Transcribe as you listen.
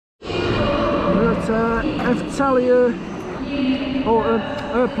Eftalia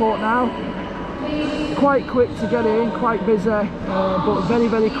airport now. Quite quick to get in, quite busy, but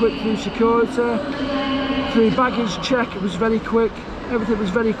very quick through security. Through baggage check, it was very quick. Everything was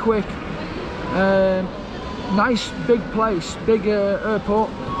very quick. Nice big place, big airport,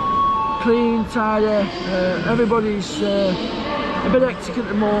 clean, tidy. Everybody's a bit hectic at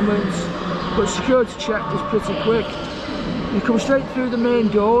the moment, but security check was pretty quick. You come straight through the main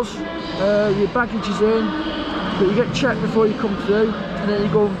doors, your baggage is in, but you get checked before you come through, and then you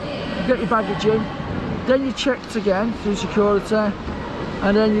go get your baggage in, then you're checked again through security,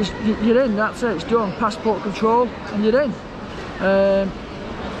 and then you're in. That's it, it's done. Passport control and you're in.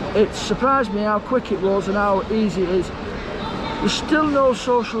 It surprised me how quick it was and how easy it is. There's still no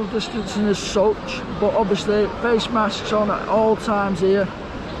social distancing as such, but obviously face masks on at all times here.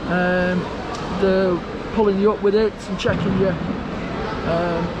 They're pulling you up with it and checking you.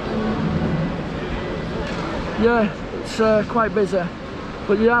 Yeah, it's quite busy,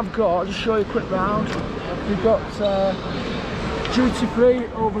 but you have got, I'll just show you a quick round. You've got duty free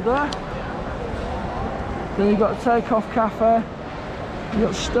over there, then you've got a take-off cafe, you've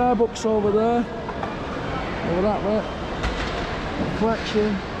got Starbucks over there, over that way,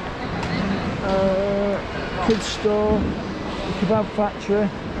 collection, kids store, the kebab factory,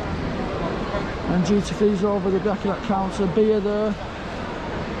 and duty free's over the back of that counter, beer there.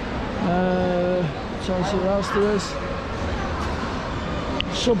 Trying to see what else there is.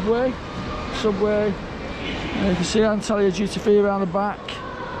 Subway, and you can see Antalya duty free around the back.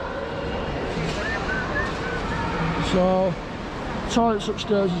 So toilets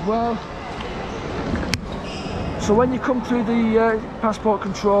upstairs as well. So when you come through the passport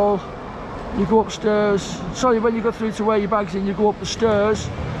control, you go upstairs. Sorry, when you go through to wear your bags in, you go up the stairs.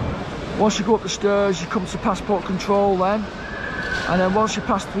 Once you go up the stairs, you come to passport control then, and then once you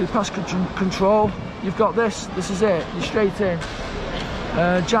pass through passport control, you've got this is it, you're straight in.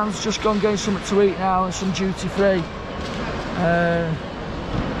 Jan's just gone getting something to eat now and some duty free.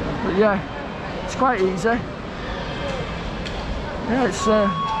 But yeah, it's quite easy. Yeah, it's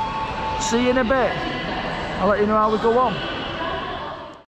see you in a bit. I'll let you know how we go on.